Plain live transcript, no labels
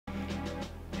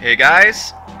Hey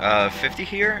guys, 50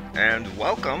 here, and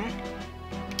welcome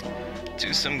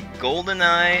to some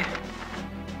Goldeneye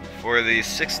for the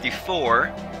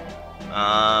 64.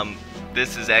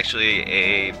 This is actually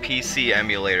a PC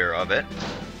emulator of it,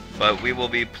 but we will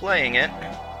be playing it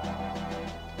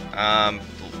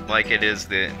like it is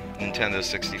the Nintendo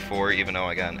 64, even though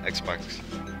I got an Xbox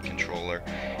controller.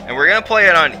 And we're gonna play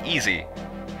it on easy,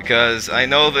 because I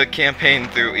know the campaign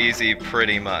through easy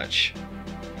pretty much.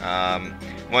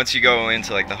 Once you go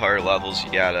into like the harder levels,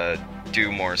 you gotta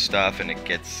do more stuff, and it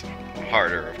gets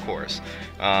harder, of course.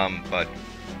 But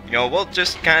you know, we'll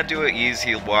just kind of do an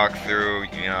easy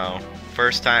walkthrough. You know,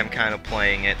 first time kind of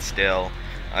playing it still.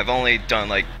 I've only done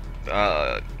like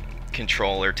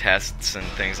controller tests and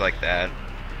things like that,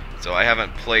 so I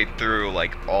haven't played through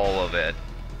like all of it.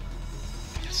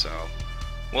 So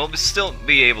we'll still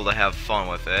be able to have fun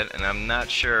with it, and I'm not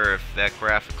sure if that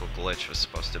graphical glitch was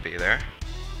supposed to be there.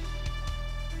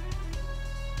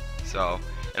 So,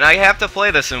 and I have to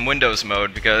play this in Windows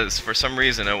mode because for some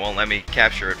reason it won't let me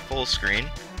capture it full screen.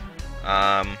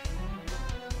 Oh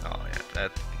yeah,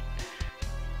 that.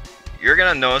 You're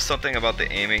gonna notice something about the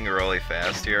aiming really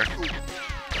fast here,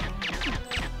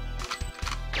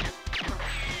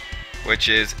 which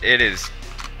is, it is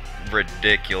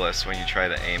ridiculous when you try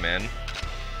to aim in.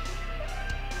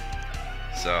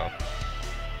 So,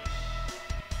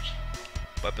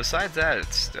 but besides that,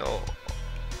 it's still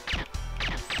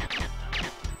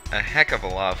a heck of a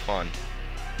lot of fun.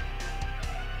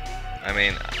 I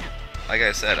mean, like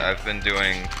I said, I've been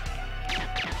doing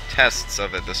tests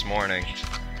of it this morning,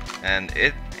 and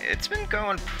it's been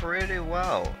going pretty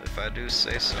well, if I do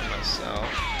say so myself.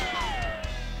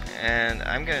 And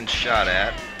I'm getting shot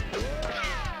at,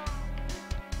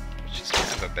 which is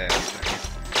kind of a bad thing.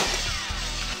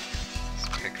 Let's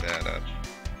pick that up.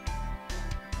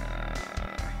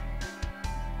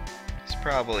 It's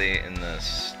probably in the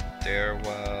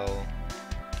stairwell,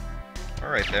 or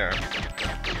right there.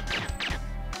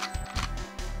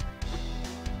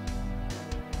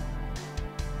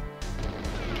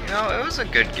 You know, it was a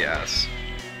good guess.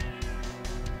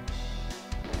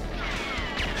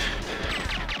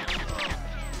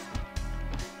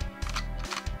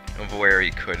 Of where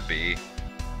he could be.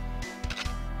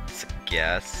 It's a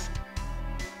guess.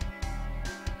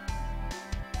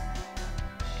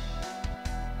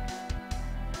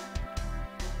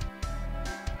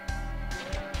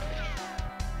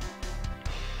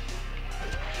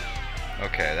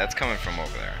 Okay, that's coming from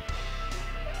over there.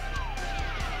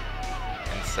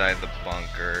 Inside the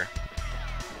bunker.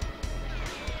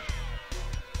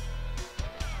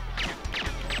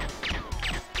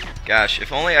 Gosh,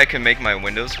 if only I could make my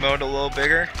Windows mode a little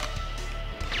bigger.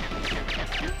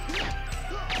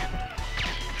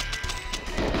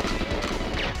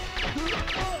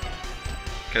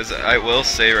 Because I will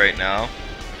say right now,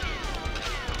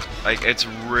 like, it's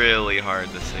really hard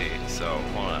to see, so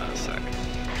hold on a second.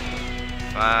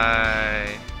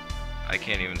 I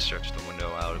can't even stretch the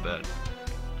window out a bit.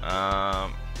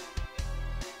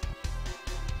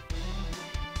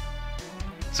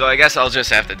 So I guess I'll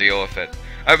just have to deal with it.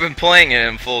 I've been playing it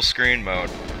in full screen mode,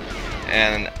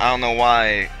 and I don't know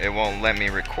why it won't let me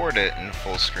record it in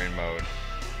full screen mode.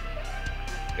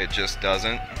 It just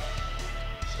doesn't.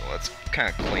 So let's kind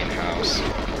of clean house.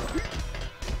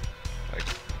 Like,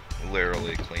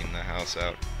 literally clean the house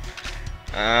out.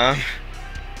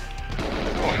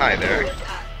 Oh, hi there,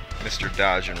 Mr.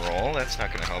 Dodge and Roll. That's not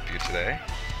going to help you today.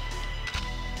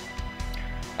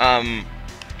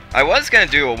 I was going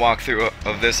to do a walkthrough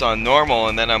of this on normal,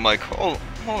 and then I'm like, hold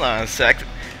on a sec.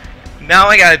 Now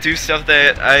I got to do stuff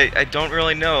that I don't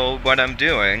really know what I'm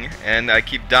doing, and I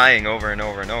keep dying over and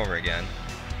over and over again,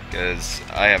 because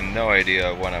I have no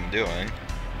idea what I'm doing.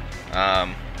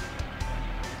 And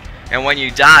when you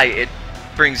die, it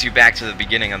brings you back to the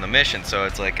beginning of the mission, so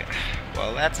it's like,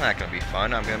 well, that's not going to be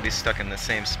fun. I'm going to be stuck in the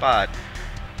same spot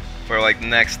for like the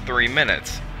next 3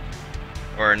 minutes.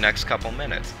 Or next couple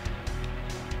minutes.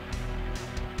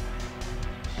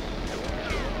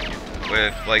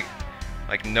 With like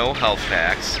no health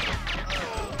packs.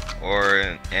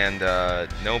 And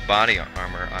no body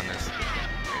armor on this.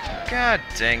 God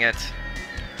dang it.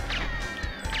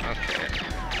 Okay.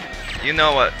 You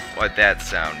know what that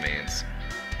sound means.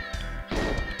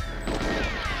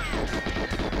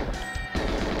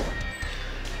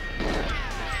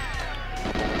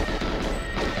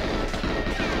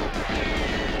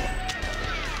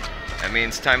 That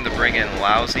means time to bring in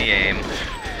lousy aim.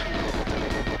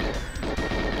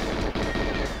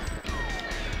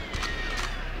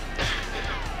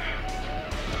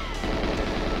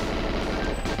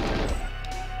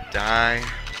 Die.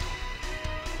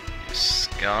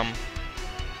 Scum.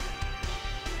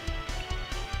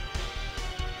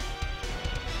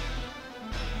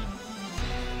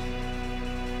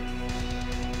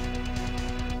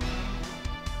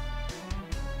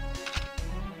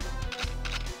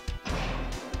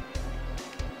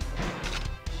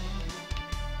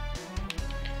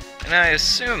 And I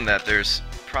assume that there's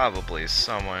probably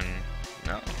someone...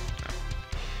 No? No.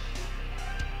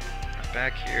 Not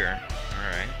back here.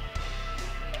 Alright.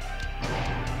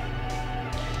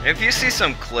 If you see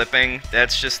some clipping,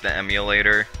 that's just the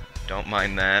emulator. Don't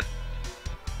mind that.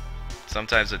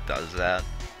 Sometimes it does that.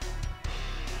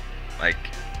 Like,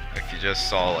 if you just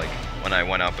saw, like, when I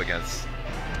went up against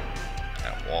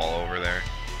that wall over there.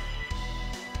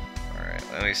 Alright,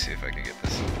 let me see if I can get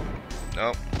this.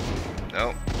 Nope.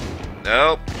 Nope.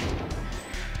 Nope.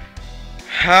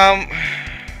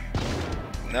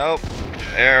 Nope.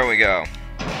 There we go.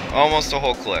 Almost a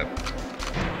whole clip.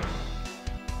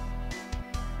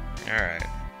 Alright.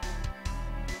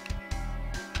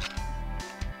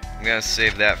 I'm gonna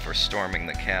save that for storming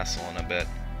the castle in a bit.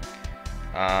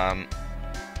 Come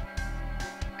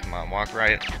on, walk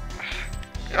right.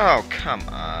 Oh, come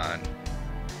on.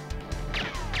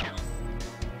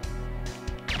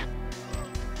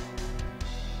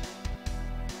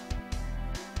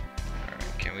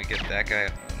 Alright, can we get that guy?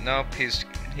 Nope, he's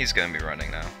gonna be running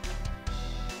now.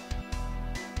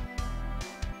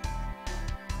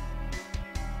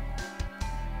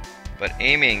 But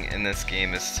aiming in this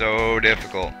game is so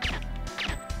difficult.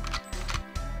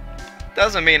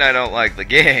 Doesn't mean I don't like the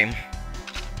game.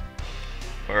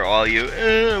 For all you,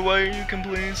 why are you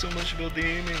complaining so much about the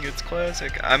aiming? It's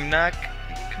classic. I'm not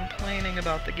complaining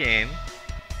about the game.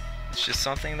 It's just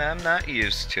something that I'm not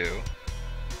used to.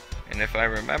 And if I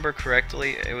remember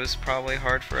correctly, it was probably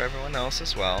hard for everyone else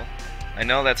as well. I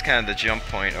know that's kind of the jump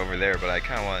point over there, but I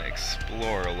kind of want to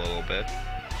explore a little bit.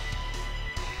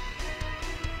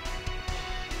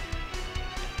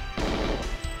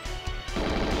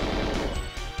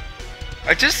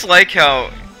 I just like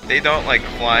how they don't like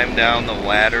climb down the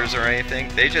ladders or anything.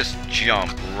 They just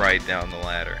jump right down the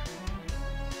ladder.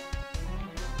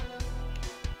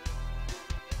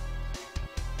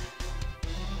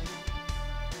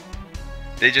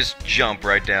 They just jump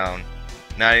right down,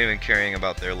 not even caring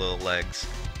about their little legs.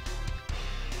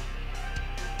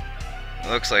 It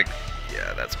looks like,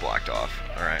 yeah, that's blocked off.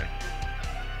 Alright.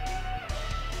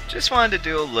 Just wanted to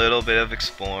do a little bit of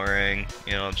exploring,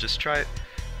 you know, just try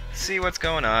see what's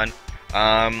going on.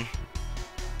 I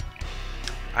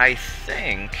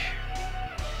think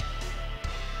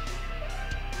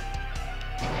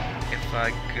if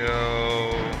I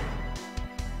go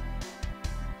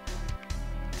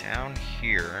down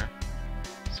here,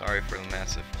 sorry for the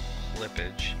massive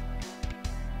clippage,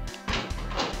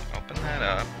 open that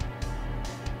up,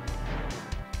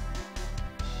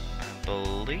 I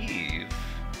believe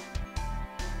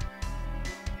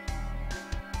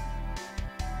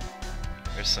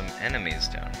there's some enemies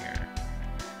down here.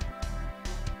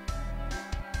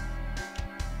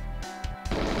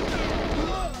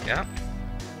 Yep.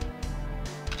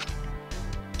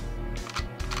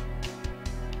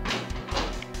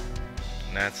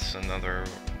 And that's another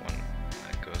one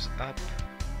that goes up.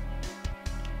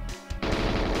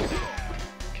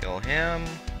 Kill him.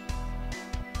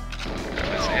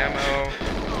 Grab his ammo.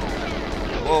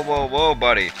 Whoa, whoa, whoa,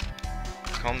 buddy.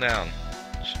 Calm down.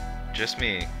 Just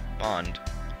me. Bond.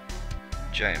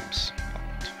 James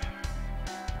Bond.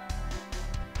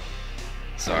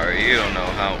 Sorry, you don't know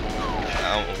how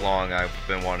long I've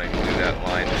been wanting to do that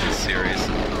line in this series.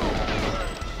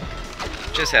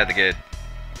 Just had to get it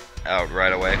out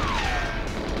right away.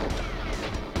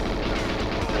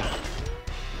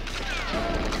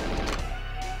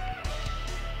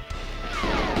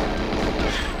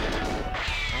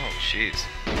 Oh, jeez.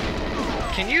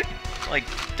 Can you, like,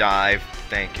 dive?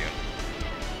 Thank you.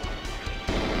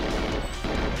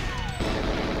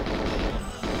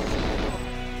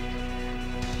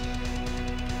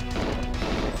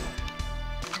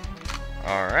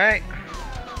 Alright.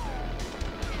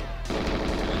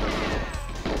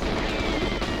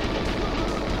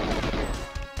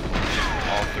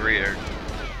 All three are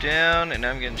down, and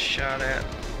I'm getting shot at.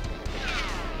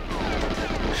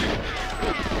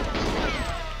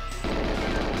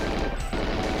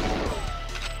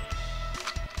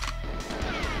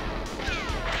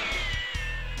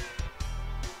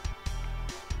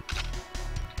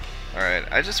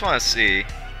 Alright, I just want to see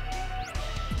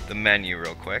the menu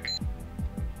real quick.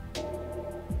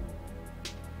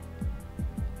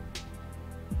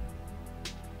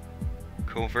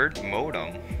 Covert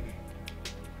modem.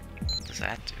 What does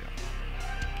that do?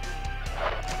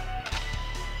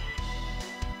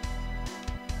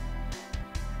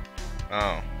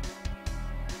 Oh.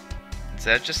 Is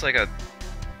that just like a...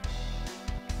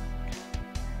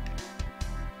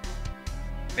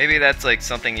 Maybe that's like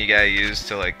something you gotta use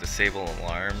to like disable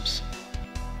alarms.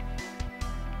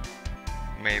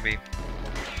 Maybe.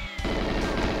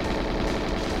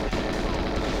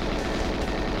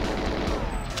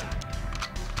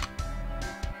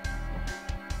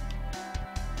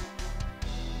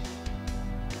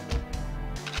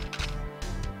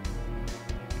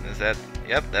 Is that...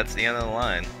 Yep, that's the end of the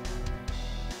line.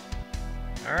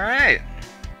 Alright.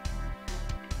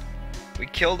 We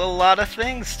killed a lot of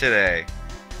things today.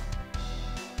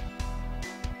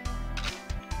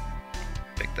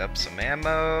 Picked up some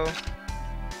ammo.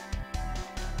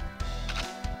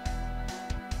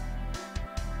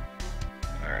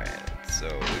 Alright, so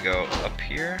we go up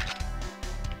here.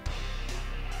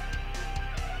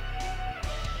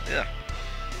 Yeah.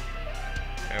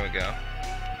 There we go.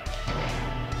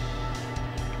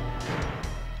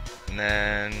 And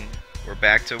then we're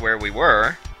back to where we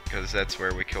were, because that's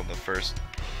where we killed the first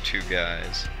two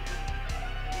guys.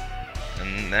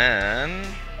 And then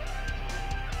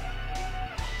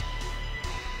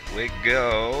we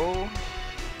go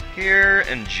here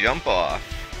and jump off.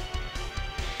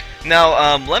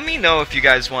 Now, let me know if you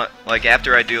guys want, like,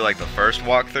 after I do, like, the first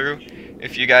walkthrough,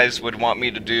 if you guys would want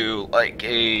me to do, like,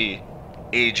 a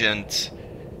agent,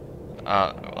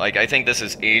 like, I think this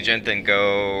is agent, and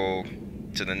go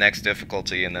to the next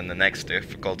difficulty, and then the next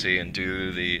difficulty, and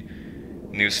do the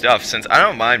new stuff, since I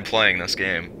don't mind playing this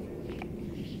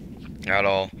game at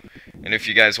all. And if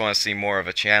you guys want to see more of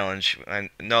a challenge, I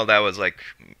know that was, like,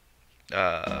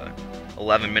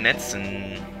 11 minutes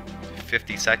and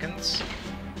 50 seconds.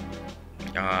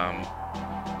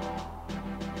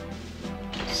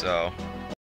 So